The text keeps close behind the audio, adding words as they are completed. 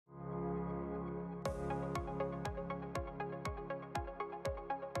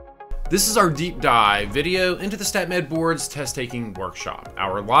This is our deep dive video into the STATMed Boards Test Taking Workshop,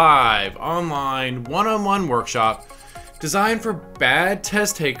 our live, online, one-on-one workshop designed for bad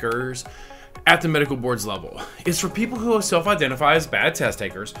test takers at the medical boards level. It's for people who self-identify as bad test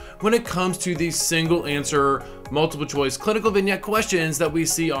takers when it comes to these single answer, multiple choice clinical vignette questions that we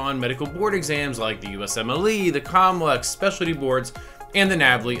see on medical board exams like the USMLE, the COMLEX, specialty boards, and the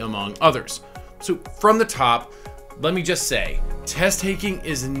NAVLE, among others. So from the top, let me just say, test taking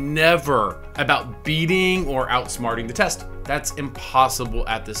is never about beating or outsmarting the test. That's impossible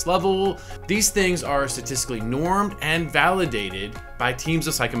at this level. These things are statistically normed and validated by teams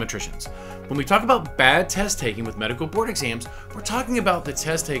of psychometricians. When we talk about bad test taking with medical board exams, we're talking about the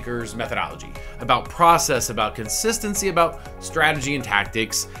test taker's methodology, about process, about consistency, about strategy and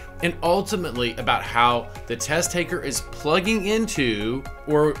tactics, and ultimately about how the test taker is plugging into,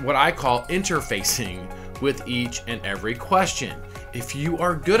 or what I call interfacing, with each and every question. If you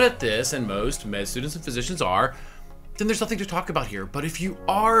are good at this, and most med students and physicians are, then there's nothing to talk about here. But if you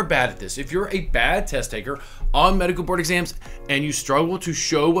are bad at this, if you're a bad test taker on medical board exams and you struggle to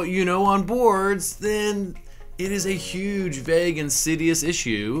show what you know on boards, then it is a huge, vague, insidious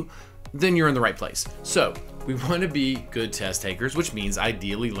issue. Then you're in the right place. So we want to be good test takers, which means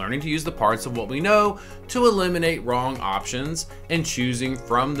ideally learning to use the parts of what we know to eliminate wrong options and choosing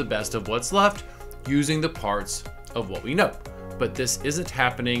from the best of what's left using the parts of what we know. But this isn't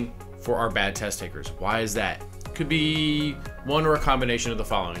happening for our bad test takers. Why is that? It could be one or a combination of the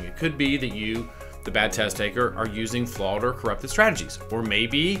following. It could be that you, the bad test taker, are using flawed or corrupted strategies. Or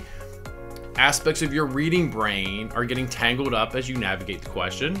maybe aspects of your reading brain are getting tangled up as you navigate the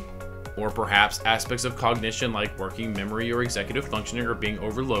question. Or perhaps aspects of cognition like working memory or executive functioning are being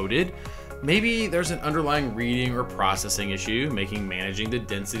overloaded. Maybe there's an underlying reading or processing issue, making managing the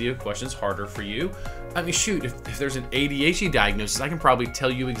density of questions harder for you. I mean, shoot, if there's an ADHD diagnosis, I can probably tell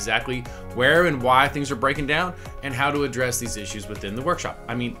you exactly where and why things are breaking down and how to address these issues within the workshop.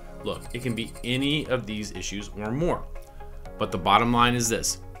 I mean, look, it can be any of these issues or more. But the bottom line is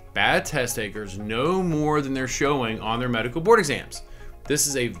this: bad test takers know more than they're showing on their medical board exams. This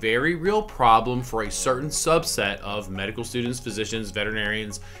is a very real problem for a certain subset of medical students, physicians,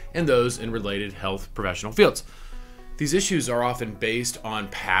 veterinarians, and those in related health professional fields. These issues are often based on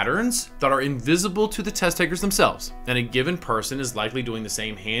patterns that are invisible to the test takers themselves, and a given person is likely doing the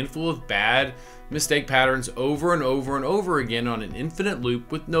same handful of bad mistake patterns over and over and over again on an infinite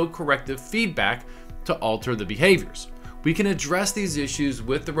loop with no corrective feedback to alter the behaviors. We can address these issues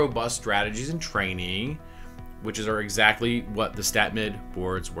with the robust strategies and training, which are exactly what the STATMed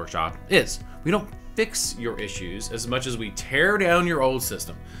Boards Workshop is. We don't fix your issues as much as we tear down your old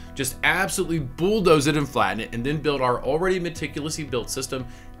system. Just absolutely bulldoze it and flatten it, and then build our already meticulously built system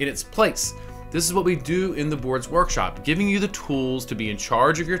in its place. This is what we do in the Boards Workshop, giving you the tools to be in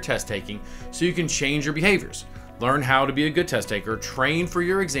charge of your test taking so you can change your behaviors. Learn how to be a good test taker, train for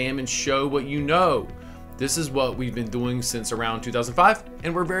your exam, and show what you know. This is what we've been doing since around 2005,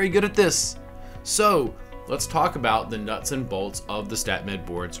 and we're very good at this. So, let's talk about the nuts and bolts of the STATMed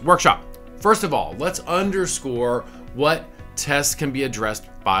Boards Workshop. First of all, let's underscore what tests can be addressed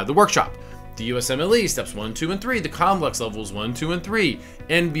by the workshop. The USMLE Steps 1, 2, and 3, the COMLEX Levels 1, 2, and 3,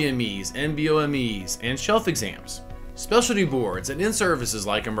 NBMEs, NBMEs, and shelf exams. Specialty boards and in-services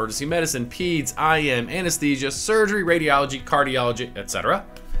like emergency medicine, PEDs, IM, anesthesia, surgery, radiology, cardiology, etc.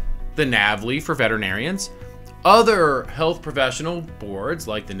 The NAVLE for veterinarians. Other health professional boards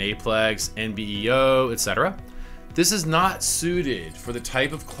like the NAVLE, NBEO, etc. This is not suited for the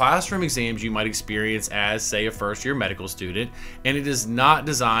type of classroom exams you might experience as, say, a first-year medical student, and it is not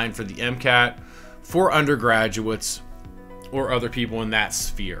designed for the MCAT, for undergraduates, or other people in that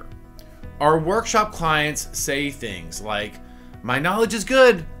sphere. Our workshop clients say things like, "My knowledge is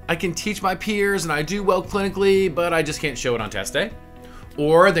good, I can teach my peers, and I do well clinically, but I just can't show it on test day."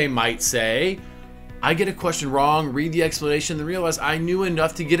 Or they might say, "I get a question wrong, read the explanation, then realize I knew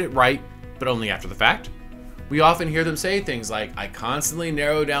enough to get it right, but only after the fact." We often hear them say things like, "I constantly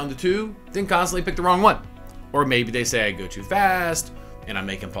narrow down to 2, then constantly pick the wrong one." Or maybe they say, "I go too fast and I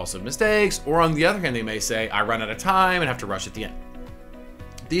make impulsive mistakes." Or on the other hand, they may say, "I run out of time and have to rush at the end."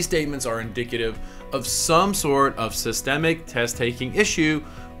 These statements are indicative of some sort of systemic test-taking issue,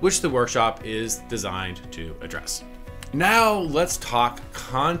 which the workshop is designed to address. Now let's talk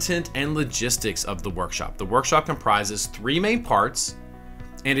content and logistics of the workshop. The workshop comprises 3 main parts,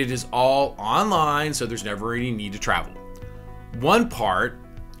 and it is all online, so there's never any need to travel. One part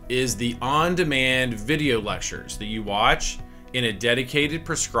is the on-demand video lectures that you watch in a dedicated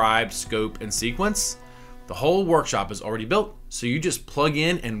prescribed scope and sequence. The whole workshop is already built, so you just plug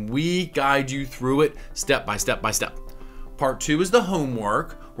in and we guide you through it step by step by step. Part 2 is the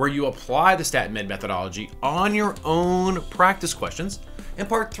homework, where you apply the STATMed methodology on your own practice questions. And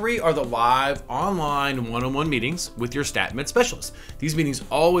Part 3 are the live online one-on-one meetings with your STATMed specialist. These meetings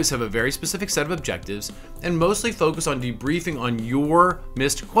always have a very specific set of objectives and mostly focus on debriefing on your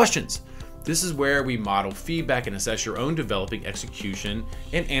missed questions. This is where we model feedback and assess your own developing execution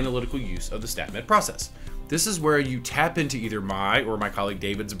and analytical use of the STATMed process. This is where you tap into either my or my colleague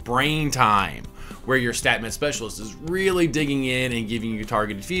David's brain time, where your STATMed specialist is really digging in and giving you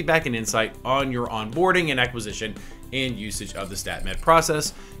targeted feedback and insight on your onboarding and acquisition and usage of the STATMed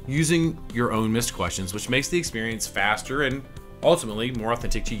process using your own missed questions, which makes the experience faster and ultimately more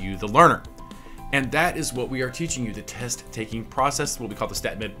authentic to you, the learner. And that is what we are teaching you, the test-taking process, what we call the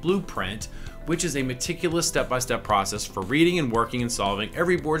STATMed Blueprint, which is a meticulous step-by-step process for reading and working and solving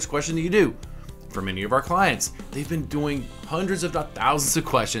every boards question that you do. For many of our clients, they've been doing hundreds if not thousands of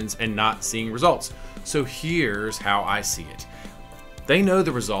questions and not seeing results. So here's how I see it. They know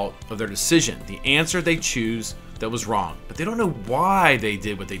the result of their decision, the answer they choose that was wrong, but they don't know why they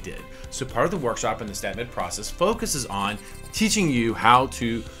did what they did. So part of the workshop in the STATMed process focuses on teaching you how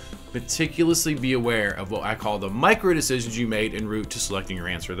to meticulously be aware of what I call the micro decisions you made en route to selecting your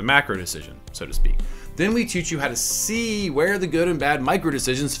answer, the macro decision, so to speak. Then we teach you how to see where the good and bad micro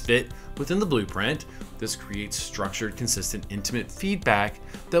decisions fit within the blueprint. This creates structured, consistent, intimate feedback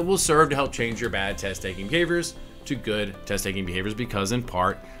that will serve to help change your bad test-taking behaviors to good test-taking behaviors, because in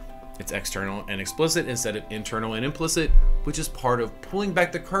part, it's external and explicit instead of internal and implicit, which is part of pulling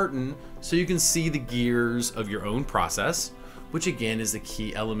back the curtain so you can see the gears of your own process, which again is the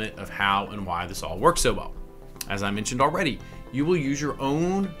key element of how and why this all works so well. As I mentioned already, you will use your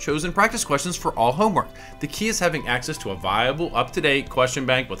own chosen practice questions for all homework. The key is having access to a viable, up-to-date question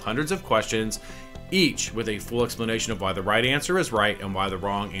bank with hundreds of questions, each with a full explanation of why the right answer is right and why the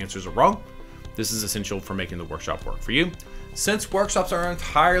wrong answers are wrong. This is essential for making the workshop work for you. Since workshops are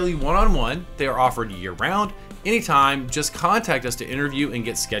entirely one-on-one, they are offered year-round. Anytime, just contact us to interview and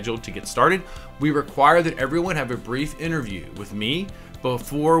get scheduled to get started. We require that everyone have a brief interview with me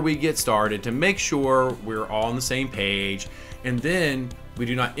before we get started to make sure we're all on the same page. And then we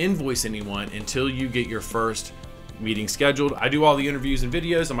do not invoice anyone until you get your first meeting scheduled. I do all the interviews and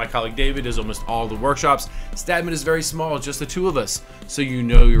videos, and my colleague David does almost all the workshops. STATMed is very small, just the two of us, so you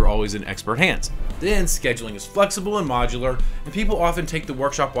know you're always in expert hands. Then scheduling is flexible and modular, and people often take the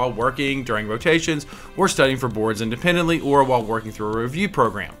workshop while working, during rotations, or studying for boards independently, or while working through a review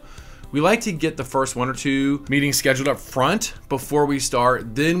program. We like to get the first 1 or 2 meetings scheduled up front before we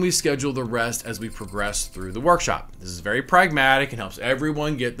start, then we schedule the rest as we progress through the workshop. This is very pragmatic and helps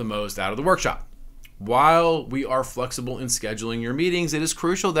everyone get the most out of the workshop. While we are flexible in scheduling your meetings, it is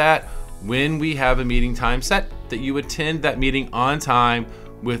crucial that when we have a meeting time set, that you attend that meeting on time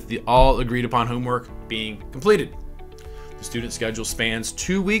with the all agreed upon homework being completed. The student schedule spans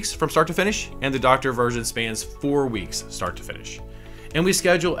 2 weeks from start to finish, and the doctor version spans 4 weeks start to finish. And we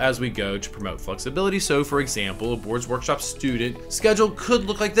schedule as we go to promote flexibility. So for example, a boards workshop student schedule could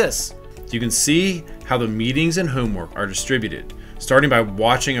look like this. You can see how the meetings and homework are distributed, starting by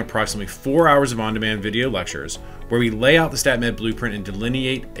watching approximately 4 hours of on-demand video lectures, where we lay out the STATMed blueprint and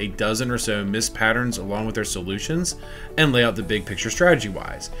delineate a dozen or so missed patterns along with their solutions, and lay out the big picture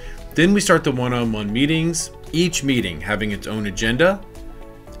strategy-wise. Then we start the one-on-one meetings, each meeting having its own agenda,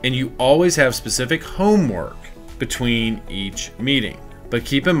 and you always have specific homework between each meeting. But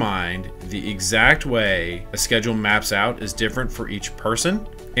keep in mind, the exact way a schedule maps out is different for each person,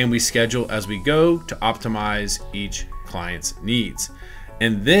 and we schedule as we go to optimize each client's needs.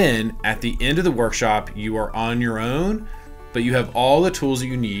 And then at the end of the workshop, you are on your own, but you have all the tools that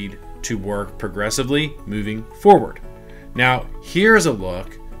you need to work progressively moving forward. Now, here's a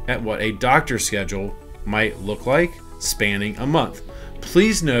look at what a doctor's schedule might look like spanning a month.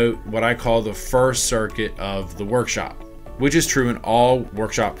 Please note what I call the first circuit of the workshop, which is true in all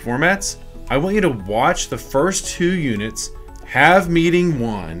workshop formats. I want you to watch the first 2 units, have meeting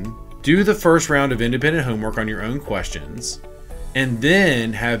 1, do the first round of independent homework on your own questions, and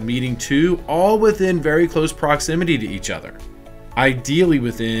then have meeting 2 all within very close proximity to each other. Ideally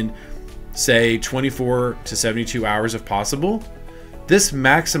within, say, 24 to 72 hours if possible. This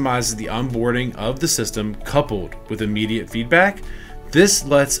maximizes the onboarding of the system coupled with immediate feedback. This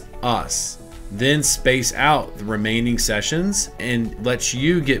lets us then space out the remaining sessions and lets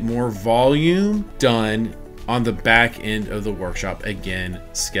you get more volume done on the back end of the workshop, again,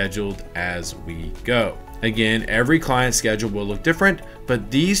 scheduled as we go. Again, every client schedule will look different, but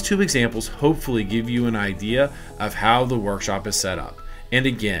these 2 examples hopefully give you an idea of how the workshop is set up. And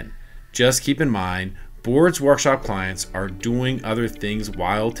again, just keep in mind, Boards Workshop clients are doing other things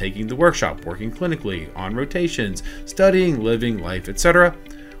while taking the workshop, working clinically, on rotations, studying, living life, etc.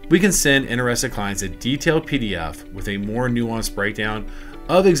 We can send interested clients a detailed PDF with a more nuanced breakdown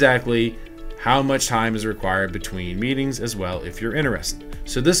of exactly how much time is required between meetings as well if you're interested.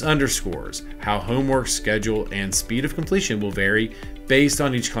 So this underscores how homework schedule and speed of completion will vary based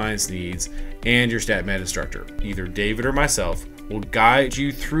on each client's needs, and your STATMed instructor, either David or myself, will guide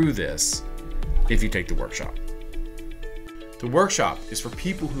you through this if you take the workshop. The workshop is for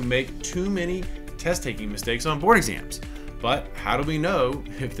people who make too many test-taking mistakes on board exams. But how do we know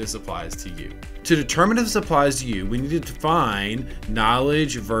if this applies to you? To determine if this applies to you, we need to define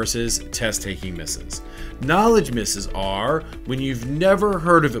knowledge versus test-taking misses. Knowledge misses are when you've never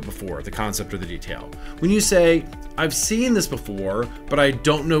heard of it before, the concept or the detail. When you say, I've seen this before, but I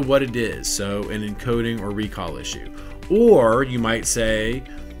don't know what it is, so an encoding or recall issue. Or you might say,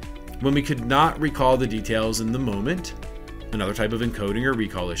 when we could not recall the details in the moment, another type of encoding or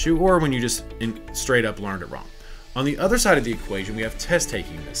recall issue, or when you just straight up learned it wrong. On the other side of the equation, we have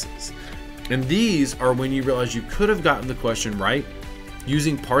test-taking misses. And these are when you realize you could have gotten the question right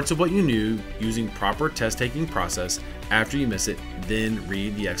using parts of what you knew, using proper test-taking process. After you miss it, then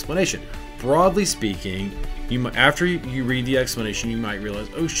read the explanation. Broadly speaking, after you read the explanation, you might realize,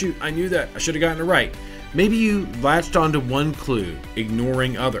 oh shoot, I knew that, I should have gotten it right. Maybe you latched onto one clue,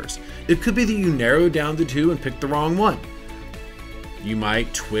 ignoring others. It could be that you narrowed down the two and picked the wrong one. You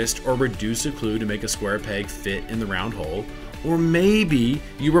might twist or reduce a clue to make a square peg fit in the round hole, or maybe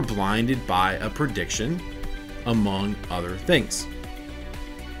you were blinded by a prediction, among other things.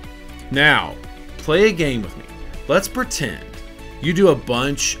 Now, play a game with me. Let's pretend you do a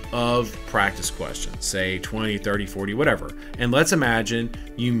bunch of practice questions, say 20, 30, 40, whatever, and let's imagine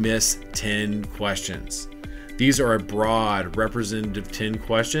you miss 10 questions. These are a broad, representative 10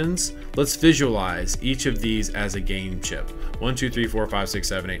 questions. Let's visualize each of these as a game chip. 1, 2, 3, 4, 5, 6,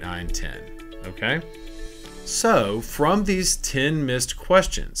 7, 8, 9, 10. Okay? So, from these 10 missed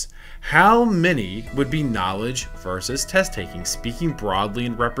questions, how many would be knowledge versus test taking, speaking broadly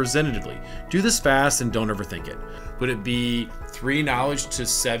and representatively? Do this fast and don't overthink it. Would it be 3 knowledge to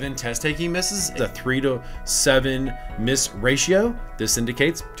 7 test taking misses? A 3 to 7 miss ratio? This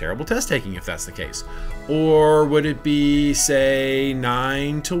indicates terrible test taking if that's the case. Or would it be, say,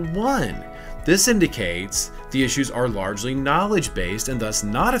 9 to 1? This indicates the issues are largely knowledge-based and thus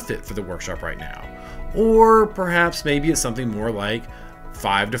not a fit for the workshop right now. Or perhaps maybe it's something more like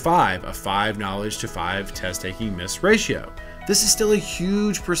 5 to 5, a 5 knowledge to 5 test-taking miss ratio. This is still a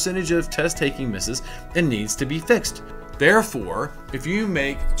huge percentage of test-taking misses and needs to be fixed. Therefore, if you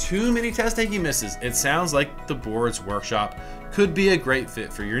make too many test-taking misses, it sounds like the boards workshop could be a great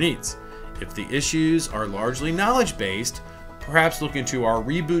fit for your needs. If the issues are largely knowledge-based, perhaps look into our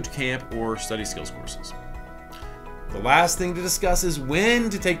reboot camp or study skills courses. The last thing to discuss is when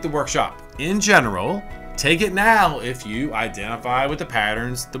to take the workshop. In general, take it now if you identify with the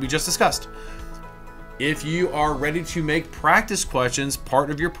patterns that we just discussed. If you are ready to make practice questions part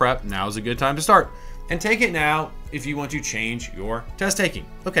of your prep, now is a good time to start. And take it now if you want to change your test taking.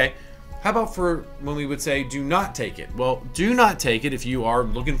 Okay, how about for when we would say do not take it? Well, do not take it if you are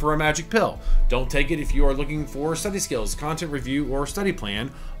looking for a magic pill. Don't take it if you are looking for study skills, content review, or study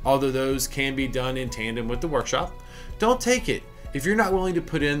plan, although those can be done in tandem with the workshop. Don't take it if you're not willing to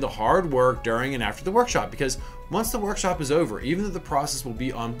put in the hard work during and after the workshop, because once the workshop is over, even though the process will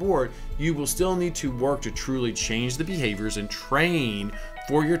be on board, you will still need to work to truly change the behaviors and train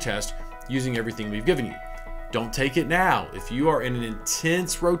for your test using everything we've given you. Don't take it now if you are in an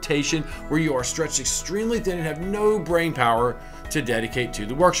intense rotation where you are stretched extremely thin and have no brain power to dedicate to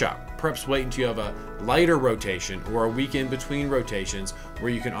the workshop. Perhaps wait until you have a lighter rotation or a weekend between rotations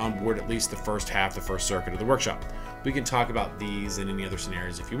where you can onboard at least the first half, the first circuit of the workshop. We can talk about these and any other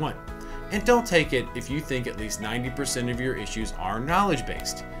scenarios if you want. And don't take it if you think at least 90% of your issues are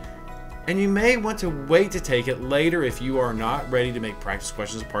knowledge-based. And you may want to wait to take it later if you are not ready to make practice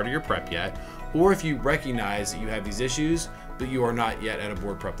questions a part of your prep yet, or if you recognize that you have these issues, but you are not yet at a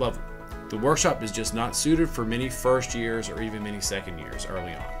board prep level. The workshop is just not suited for many first years or even many second years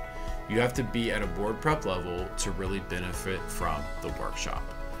early on. You have to be at a board prep level to really benefit from the workshop.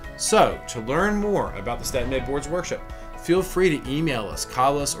 So, to learn more about the STATMed Boards Workshop, feel free to email us,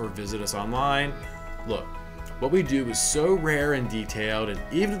 call us, or visit us online. Look, what we do is so rare and detailed, and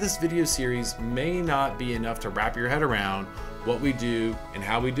even if this video series may not be enough to wrap your head around what we do and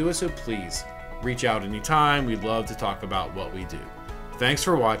how we do it, so please reach out anytime. We'd love to talk about what we do. Thanks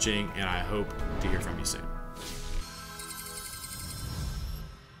for watching, and I hope to hear from you soon.